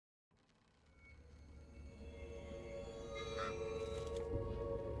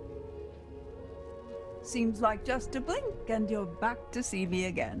seems like just a blink and you're back to see me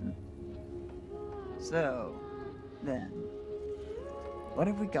again. So, then, what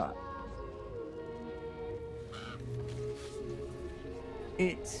have we got?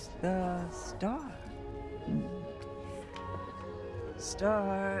 It's the star.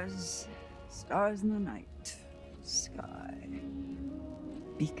 Stars, stars in the night sky,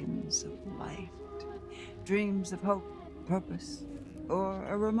 beacons of light, dreams of hope, purpose, or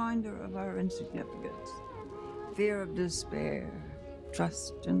a reminder of our insignificance, fear of despair,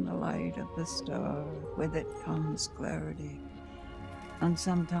 trust in the light of the star. With it comes clarity, and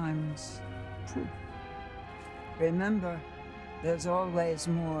sometimes proof. Remember, there's always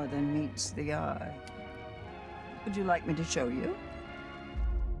more than meets the eye. Would you like me to show you?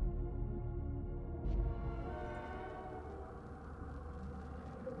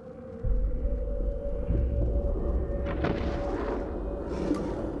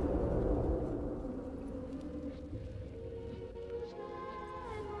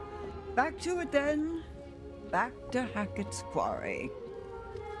 Back to it then. Back to Hackett's Quarry.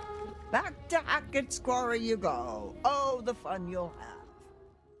 Back to Hackett's Quarry you go. Oh, the fun you'll have.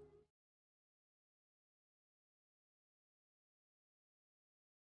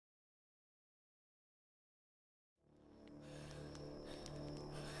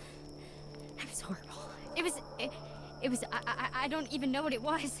 That was horrible. It was, I don't even know what it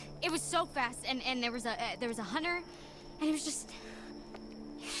was. It was so fast, and there was a hunter, and it was just...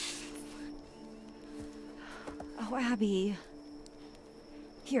 Oh, Abby.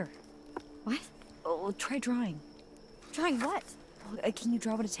 Here. What? Oh, try drawing. Drawing what? Can you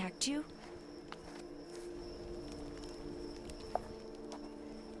draw what attacked you?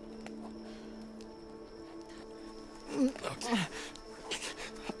 Okay.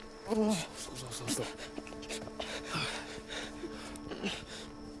 Stop.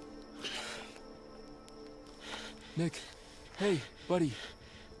 Nick, hey, buddy. Can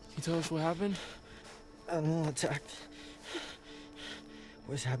you tell us what happened? Animal attacked.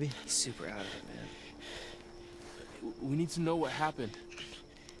 Where's Abby? He's super out of it, man. We need to know what happened.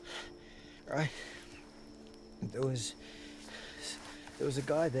 Right. There was a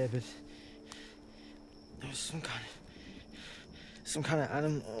guy there, but there was some kind of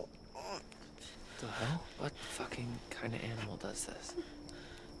animal. What the hell? What fucking kind of animal does this?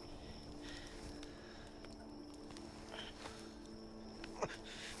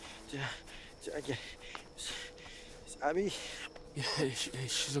 Is Abby? Yeah,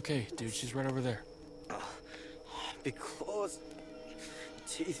 she's okay, dude. She's right over there. Big claws,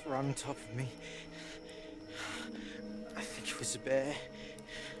 teeth right on top of me. I think it was a bear.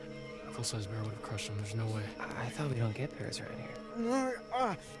 A full-size bear would have crushed him. There's no way. I thought we don't get bears around here. No,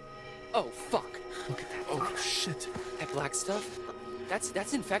 Oh, fuck. Look at that. Oh, shit. That black stuff?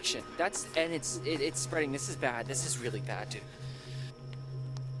 That's infection. It's spreading. This is bad. This is really bad, dude.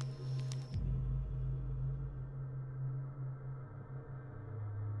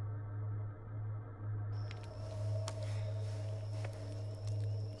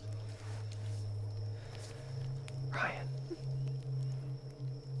 Ryan.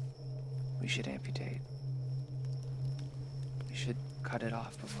 We should amputate. We should cut it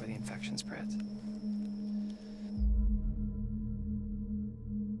off before the infection spreads.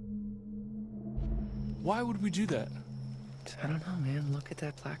 Why would we do that? I don't know, man. Look at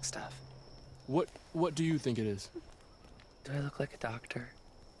that black stuff. What do you think it is? Do I look like a doctor?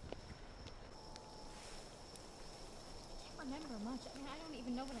 I can't remember much. I mean, I don't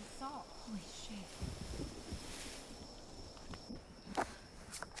even know what I saw. Holy shit.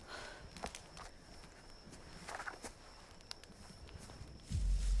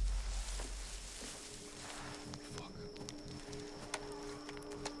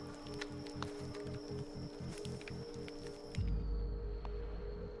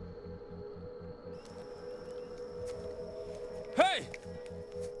 Hey!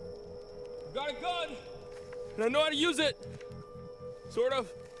 I got a gun! And I know how to use it! Sort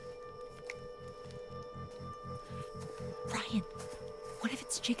of. Ryan, what if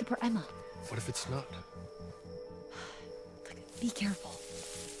it's Jacob or Emma? What if it's not? Be careful.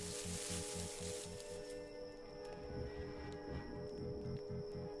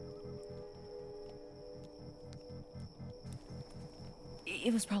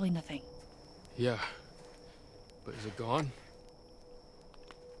 It was probably nothing. Yeah. But is it gone?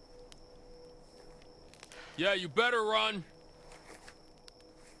 Yeah, you better run!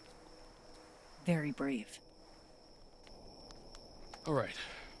 Very brave. Alright.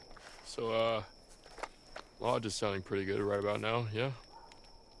 So, Lodge is sounding pretty good right about now, yeah?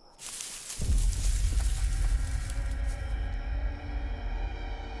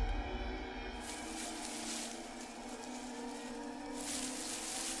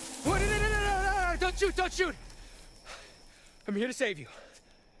 shoot, don't shoot! I'm here to save you.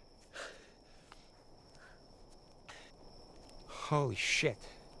 Holy shit.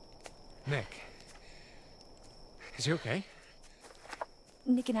 Nick. Is he okay?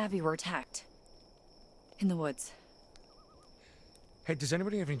 Nick and Abby were attacked. In the woods. Hey, does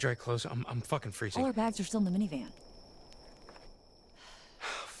anybody have any dry clothes? I'm fucking freezing. All our bags are still in the minivan.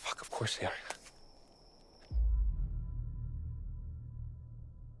 Fuck, of course they are.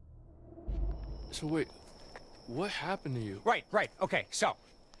 So wait, what happened to you? Right, okay, so,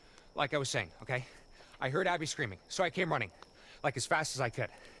 like I was saying, okay? I heard Abby screaming, so I came running, like as fast as I could.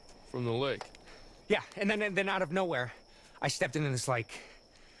 From the lake? Yeah, and then out of nowhere, I stepped into this, like,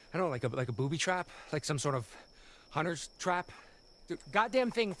 I don't know, like a booby trap? Like some sort of hunter's trap? The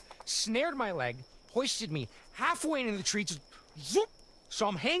goddamn thing snared my leg, hoisted me halfway into the tree, just zoop! So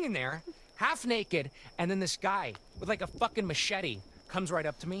I'm hanging there, half naked, and then this guy with like a fucking machete comes right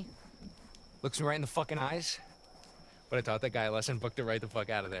up to me, looks me right in the fucking eyes. But I taught that guy a lesson, booked it right the fuck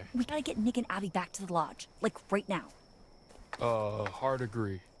out of there. We gotta get Nick and Abby back to the lodge. Like, right now. Hard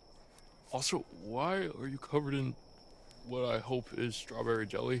agree. Also, why are you covered in what I hope is strawberry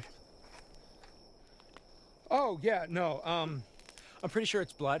jelly? Oh, yeah, no, I'm pretty sure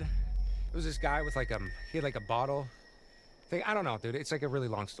it's blood. It was this guy with like, he had like a bottle thing. I don't know, dude. It's like a really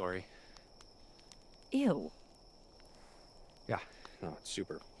long story. Ew. Yeah, no, it's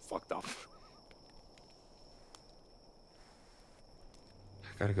super fucked up.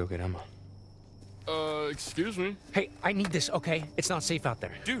 I gotta go get Emma. Excuse me? Hey, I need this, okay? It's not safe out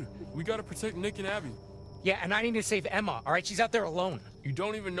there. Dude, we gotta protect Nick and Abby. Yeah, and I need to save Emma, all right? She's out there alone. You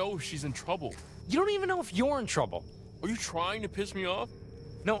don't even know if she's in trouble. You don't even know if you're in trouble. Are you trying to piss me off?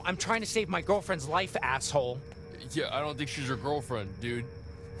 No, I'm trying to save my girlfriend's life, asshole. Yeah, I don't think she's your girlfriend, dude.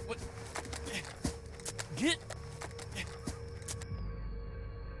 What? Get...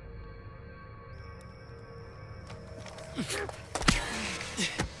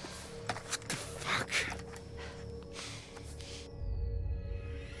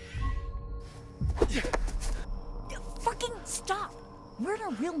 Fucking stop! We're in a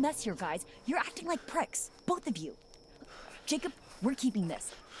real mess here, guys. You're acting like pricks. Both of you. Jacob, we're keeping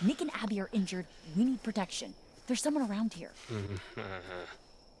this. Nick and Abby are injured. We need protection. There's someone around here.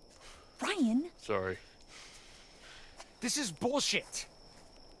 Ryan! Sorry. This is bullshit.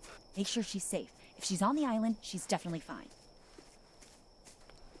 Make sure she's safe. If she's on the island, she's definitely fine.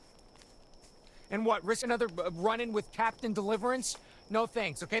 And what, risk another run-in with Captain Deliverance? No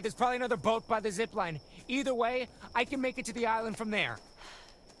thanks, okay? There's probably another boat by the zipline. Either way, I can make it to the island from there.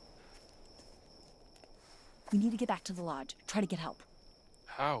 We need to get back to the lodge. Try to get help.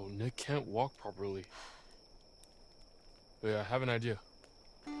 How? Nick can't walk properly. Yeah, I have an idea.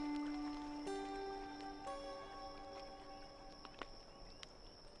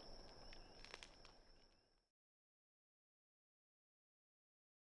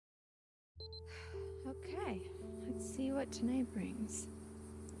 Okay, let's see what tonight brings.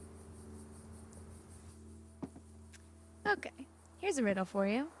 Okay, here's a riddle for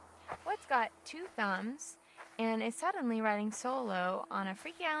you. What's got two thumbs and is suddenly riding solo on a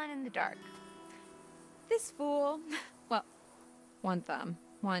freaky island in the dark? This fool. Well, one thumb.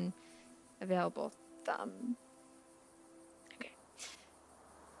 One available thumb. Okay.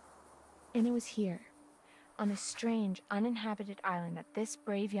 And it was here, on this strange, uninhabited island, that this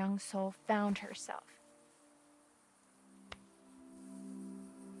brave young soul found herself.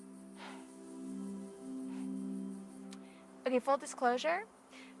 Okay, full disclosure,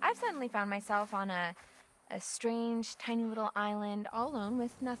 I've suddenly found myself on a strange, tiny little island all alone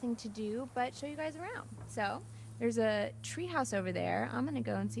with nothing to do but show you guys around. So, there's a treehouse over there. I'm gonna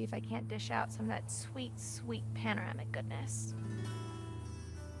go and see if I can't dish out some of that sweet, sweet panoramic goodness.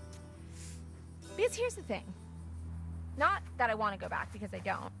 Because here's the thing. Not that I want to go back, because I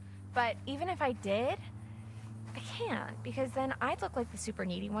don't. But even if I did, I can't, because then I'd look like the super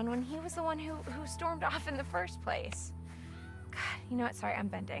needy one when he was the one who stormed off in the first place. God, you know what? Sorry, I'm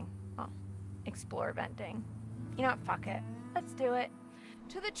venting. Well, explore venting. You know what? Fuck it. Let's do it.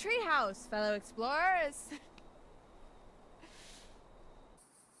 To the treehouse, fellow explorers.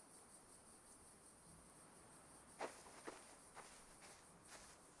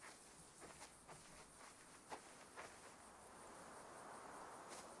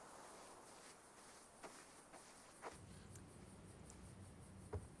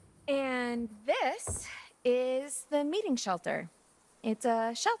 And this is the meeting shelter. It's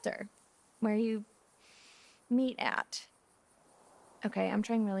a shelter where you meet at. Okay, I'm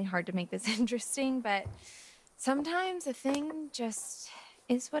trying really hard to make this interesting, but sometimes a thing just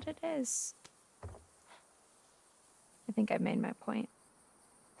is what it is. I think I've made my point.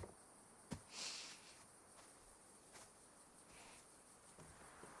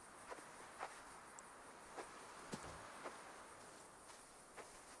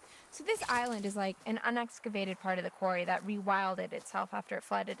 So this island is like an unexcavated part of the quarry that rewilded itself after it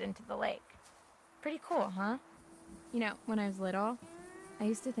flooded into the lake. Pretty cool, huh? You know, when I was little, I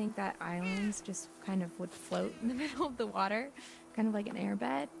used to think that islands just kind of would float in the middle of the water, kind of like an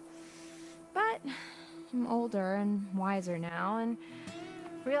airbed. But I'm older and wiser now and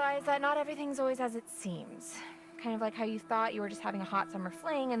realize that not everything's always as it seems. Kind of like how you thought you were just having a hot summer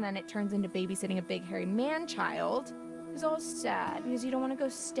fling and then it turns into babysitting a big hairy man-child. It's all sad because you don't want to go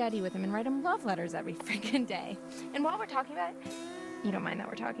steady with him and write him love letters every freaking day. And while we're talking about it, you don't mind that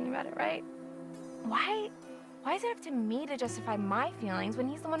we're talking about it, right? Why is it up to me to justify my feelings when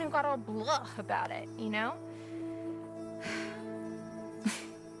he's the one who got all blah about it, you know?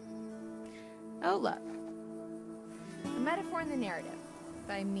 Oh, look. A metaphor in the narrative.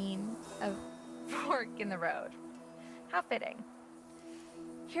 I mean, a fork in the road. How fitting.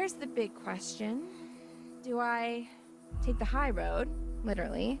 Here's the big question. Do I take the high road,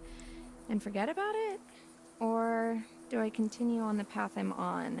 literally, and forget about it? Or do I continue on the path I'm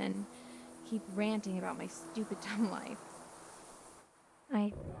on and keep ranting about my stupid dumb life?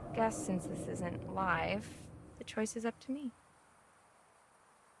 I guess since this isn't live, the choice is up to me.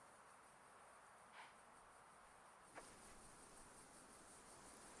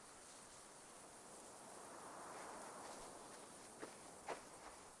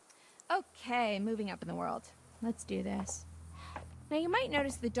 Okay, moving up in the world. Let's do this. Now you might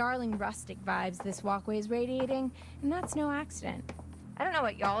notice the darling rustic vibes this walkway is radiating, and that's no accident. I don't know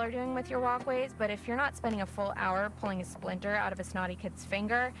what y'all are doing with your walkways, but if you're not spending a full hour pulling a splinter out of a snotty kid's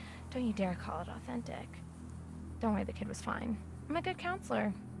finger, don't you dare call it authentic. Don't worry, the kid was fine. I'm a good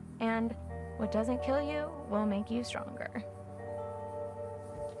counselor, and what doesn't kill you will make you stronger.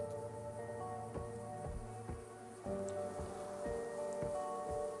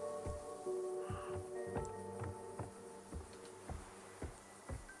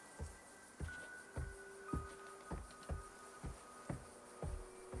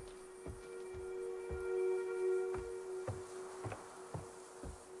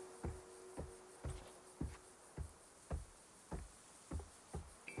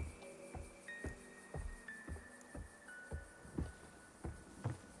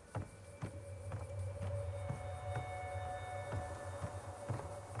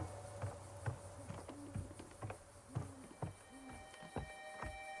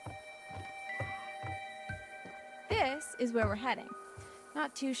 This is where we're heading.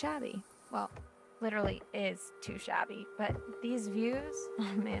 Not too shabby. Well, literally is too shabby, but these views,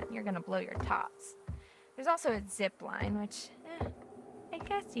 oh man, you're gonna blow your tops. There's also a zip line, which, I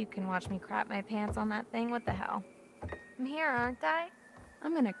guess you can watch me crap my pants on that thing. What the hell? I'm here, aren't I?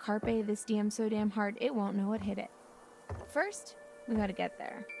 I'm gonna carpe this DM so damn hard it won't know what hit it. First, we gotta get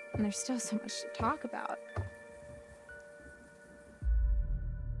there, and there's still so much to talk about.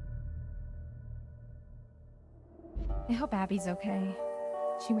 I hope Abby's okay.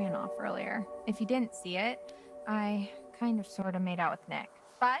 She ran off earlier. If you didn't see it, I kind of sort of made out with Nick.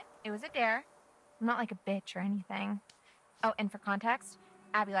 But it was a dare. I'm not like a bitch or anything. Oh, and for context,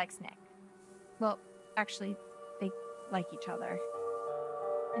 Abby likes Nick. Well, actually, they like each other.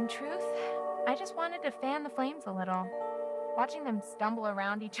 In truth, I just wanted to fan the flames a little. Watching them stumble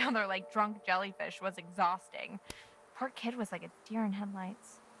around each other like drunk jellyfish was exhausting. Poor kid was like a deer in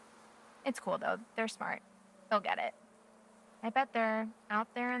headlights. It's cool though, they're smart. They'll get it. I bet they're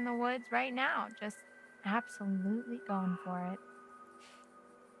out there in the woods right now, just absolutely going for it.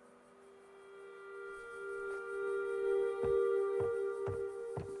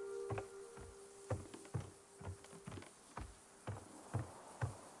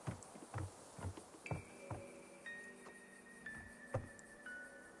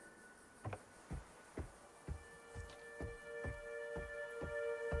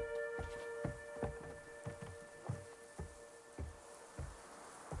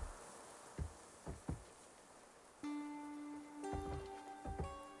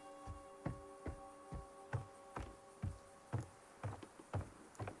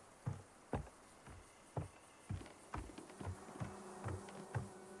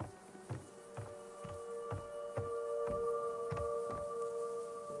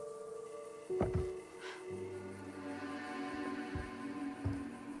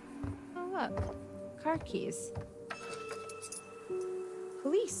 Look, car keys.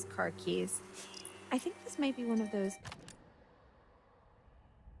 Police car keys. I think this might be one of those.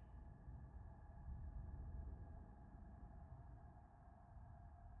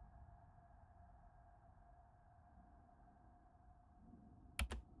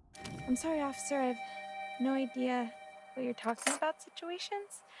 I'm sorry, officer, I have no idea what you're talking about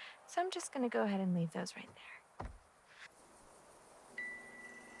situations, so I'm just gonna go ahead and leave those right there.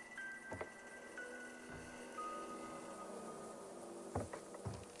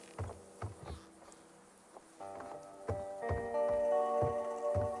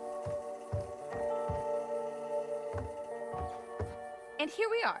 And here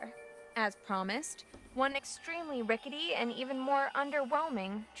we are, as promised, one extremely rickety and even more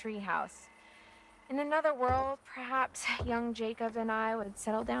underwhelming treehouse. In another world, perhaps young Jacob and I would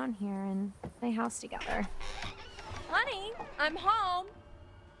settle down here and play house together. Honey, I'm home.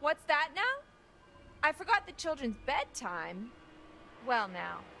 What's that now? I forgot the children's bedtime. Well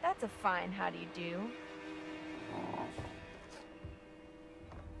now, that's a fine how do you do.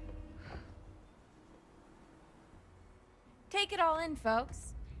 Take it all in,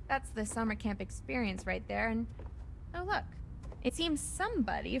 folks. That's the summer camp experience right there, and oh look, it seems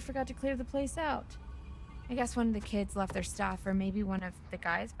somebody forgot to clear the place out. I guess one of the kids left their stuff, or maybe one of the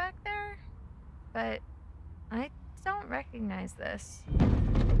guys back there, but I don't recognize this.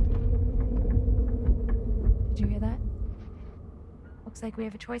 Did you hear that? Looks like we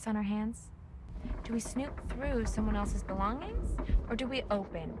have a choice on our hands. Do we snoop through someone else's belongings, or do we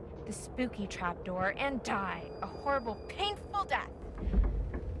open the spooky trapdoor and die a horrible, painful death?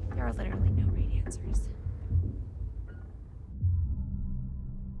 There are literally no right answers.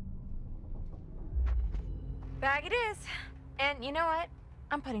 Bag it is. And you know what?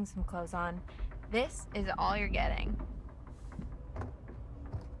 I'm putting some clothes on. This is all you're getting.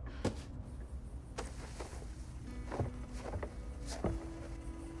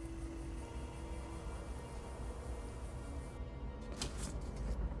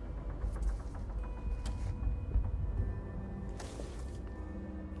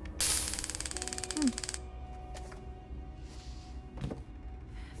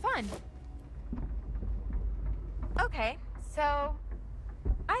 Fun. Okay, so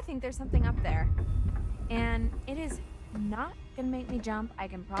I think there's something up there. And it is not gonna make me jump, I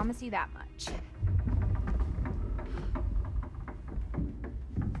can promise you that much.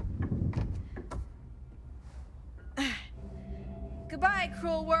 Goodbye,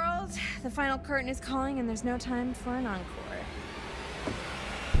 cruel world. The final curtain is calling and there's no time for an encore.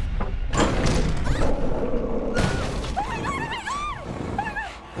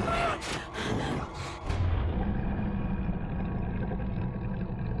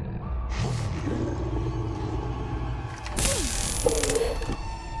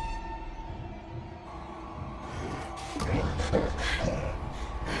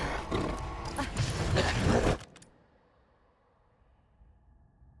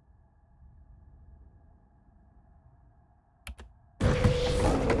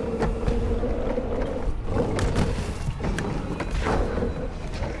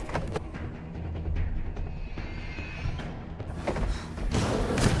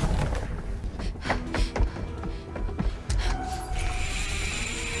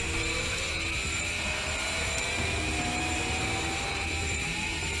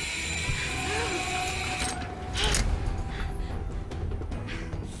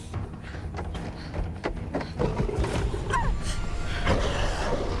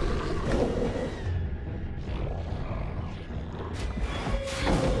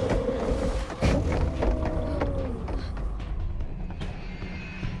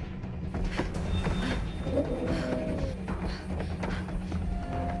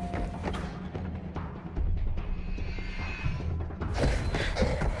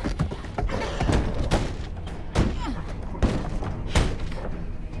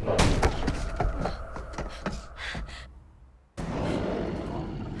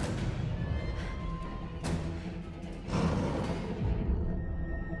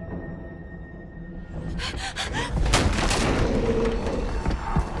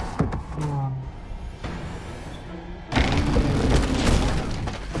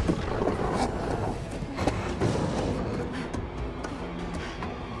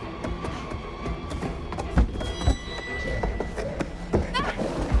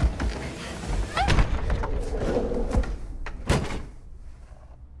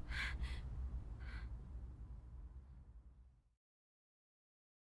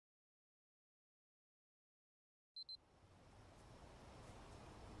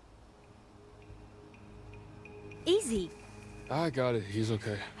 Easy. I got it. He's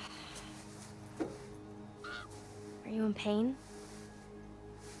okay. Are you in pain?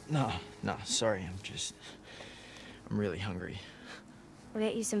 No, sorry, I'm really hungry. We'll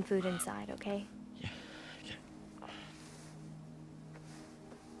get you some food inside, okay? Yeah, okay.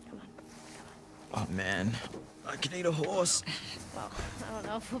 Come on. Oh man, I could eat a horse. Well, I don't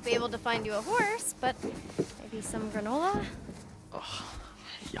know if we'll be able to find you a horse, but maybe some granola? Oh,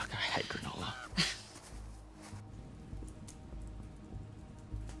 yuck, I hate granola.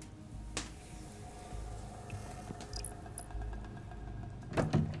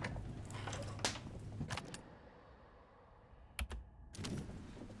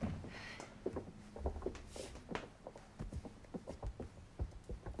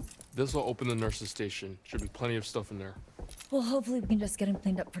 This will open the nurse's station. Should be plenty of stuff in there. Well, hopefully we can just get him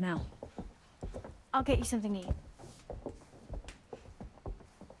cleaned up for now. I'll get you something to eat.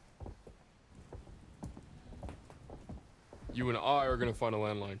 You and I are gonna find a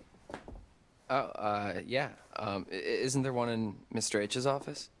landline. Oh, yeah. Isn't there one in Mr. H's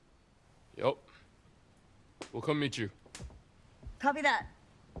office? Yup. We'll come meet you. Copy that.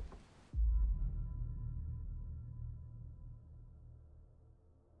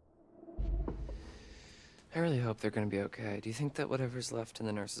 I really hope they're gonna be okay. Do you think that whatever's left in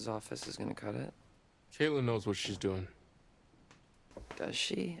the nurse's office is gonna cut it? Caitlin knows what she's doing. Does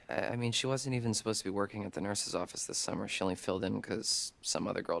she? I mean, she wasn't even supposed to be working at the nurse's office this summer. She only filled in because some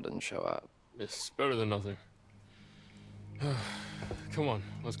other girl didn't show up. It's better than nothing. Come on,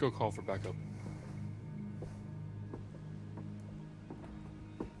 let's go call for backup.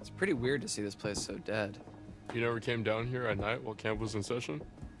 It's pretty weird to see this place so dead. You never came down here at night while camp was in session?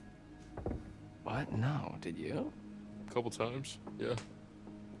 What? No, did you? A couple times, yeah.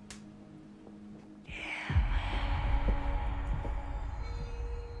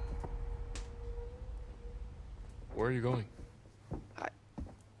 Where are you going?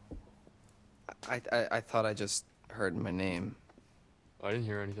 I thought I just heard my name. I didn't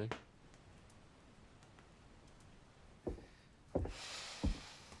hear anything.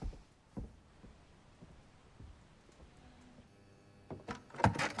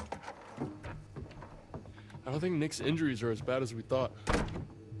 I don't think Nick's injuries are as bad as we thought.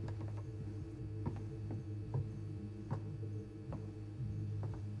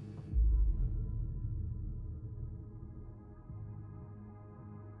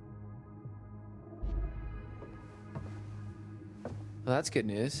 Well, that's good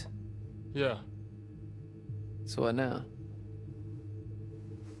news. Yeah. So what now?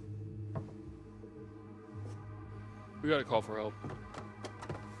 We gotta call for help.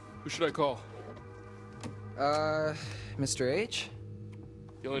 Who should I call? Mr. H?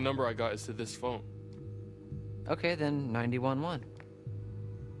 The only number I got is to this phone. Okay, then 911.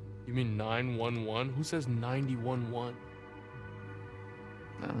 You mean 911? Who says 911?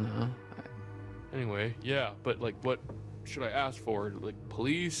 I don't know. Anyway, yeah, but like what should I ask for? Like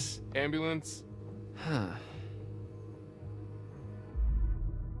police? Ambulance? Huh.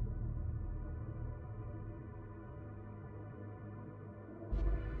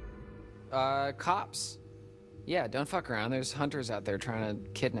 Cops. Yeah, don't fuck around. There's hunters out there trying to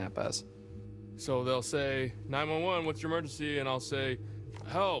kidnap us. So they'll say, 911, what's your emergency? And I'll say,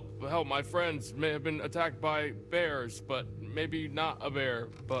 help, help, my friends may have been attacked by bears, but maybe not a bear,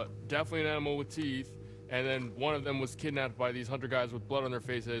 but definitely an animal with teeth. And then one of them was kidnapped by these hunter guys with blood on their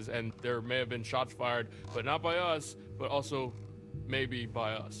faces, and there may have been shots fired, but not by us, but also maybe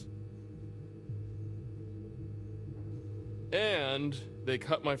by us. And they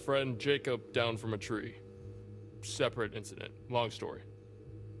cut my friend Jacob down from a tree. Separate incident. Long story.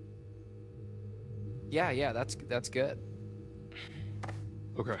 Yeah, that's good.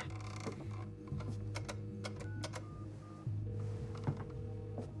 Okay.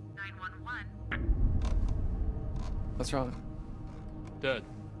 What's wrong? Dead.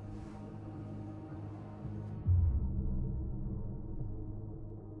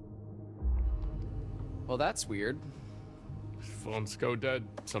 Well, that's weird. Phones go dead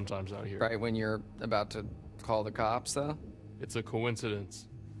sometimes out here. Right when you're about to call the cops, though? It's a coincidence.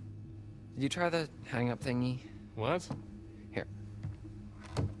 Did you try the hang-up thingy? What? Here.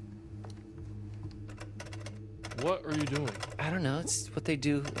 What are you doing? I don't know. It's what they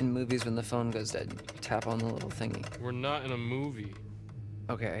do in movies when the phone goes dead. You tap on the little thingy. We're not in a movie.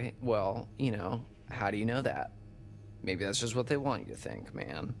 Okay, well, you know, how do you know that? Maybe that's just what they want you to think,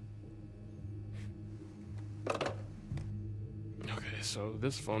 man. Okay, so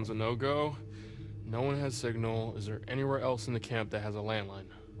this phone's a no-go. No one has signal. Is there anywhere else in the camp that has a landline?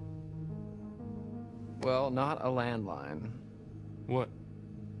 Well, not a landline. What?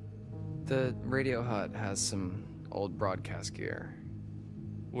 The radio hut has some old broadcast gear.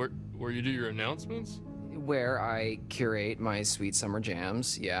 Where you do your announcements? Where I curate my sweet summer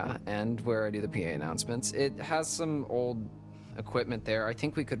jams, yeah, and where I do the PA announcements. It has some old equipment there. I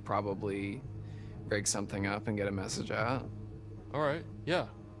think we could probably rig something up and get a message out. All right, yeah.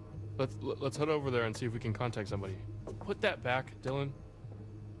 Let's head over there and see if we can contact somebody. Put that back, Dylan.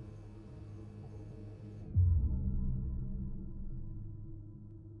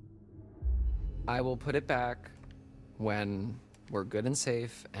 I will put it back when we're good and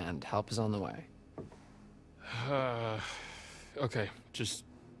safe and help is on the way. Okay, just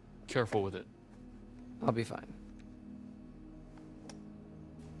careful with it. I'll be fine.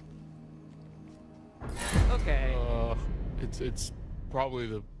 Okay. It's probably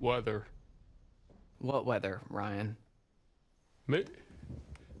the weather. What weather, Ryan? Maybe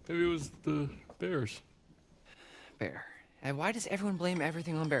it was the bears. Bear. And why does everyone blame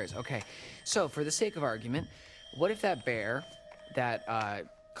everything on bears? Okay, so for the sake of argument, what if that bear that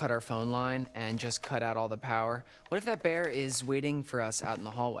cut our phone line and just cut out all the power, what if that bear is waiting for us out in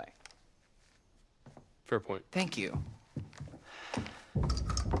the hallway? Fair point. Thank you.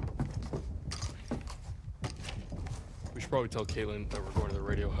 We should probably tell Caitlin that we're going to the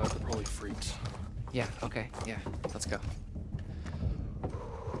radio hut. They're probably freaks. Yeah, okay, yeah, let's go.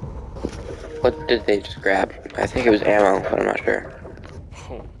 What did they just grab? I think it was ammo, but I'm not sure.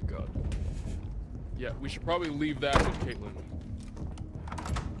 Oh my god. Yeah, we should probably leave that with Caitlin.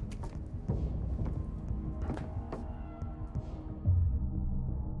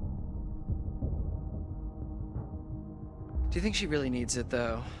 Do you think she really needs it,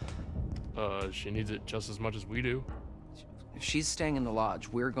 though? She needs it just as much as we do. If she's staying in the lodge,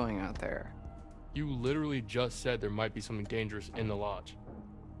 we're going out there. You literally just said there might be something dangerous in the lodge.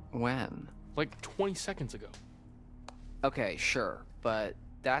 When? Like 20 seconds ago. Okay, sure, but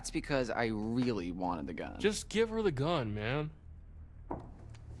that's because I really wanted the gun. Just give her the gun, man.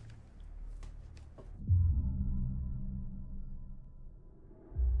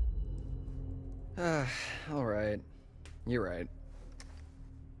 All right. You're right.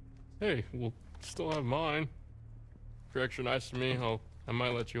 Hey, we'll still have mine. If you're extra nice to me, I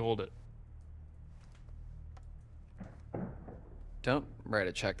might let you hold it. Don't write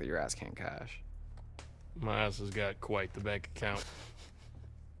a check that your ass can't cash. My ass has got quite the bank account.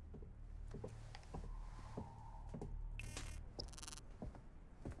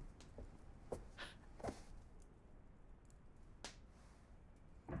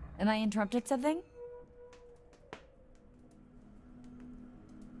 Am I interrupted something?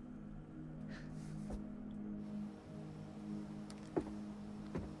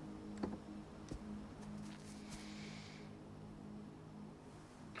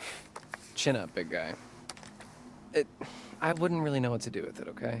 Chin up, big guy. I wouldn't really know what to do with it,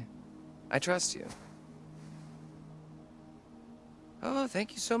 okay? I trust you. Oh,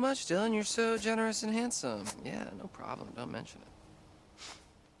 thank you so much, Dylan. You're so generous and handsome. Yeah, no problem. Don't mention it.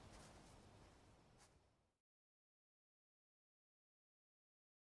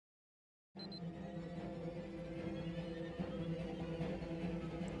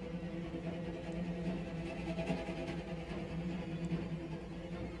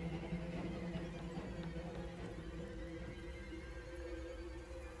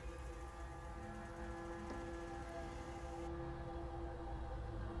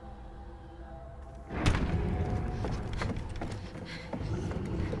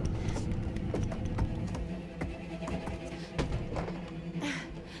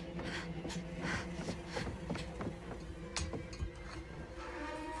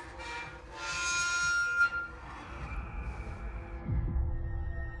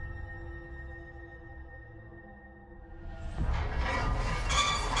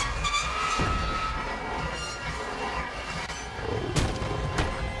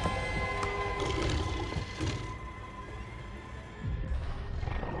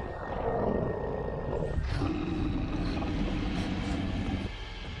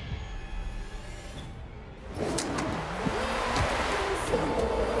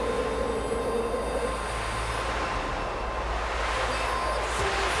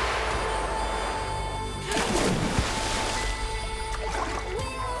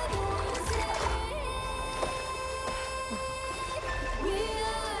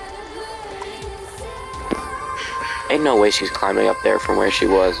 Ain't no way she's climbing up there from where she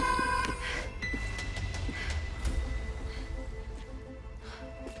was.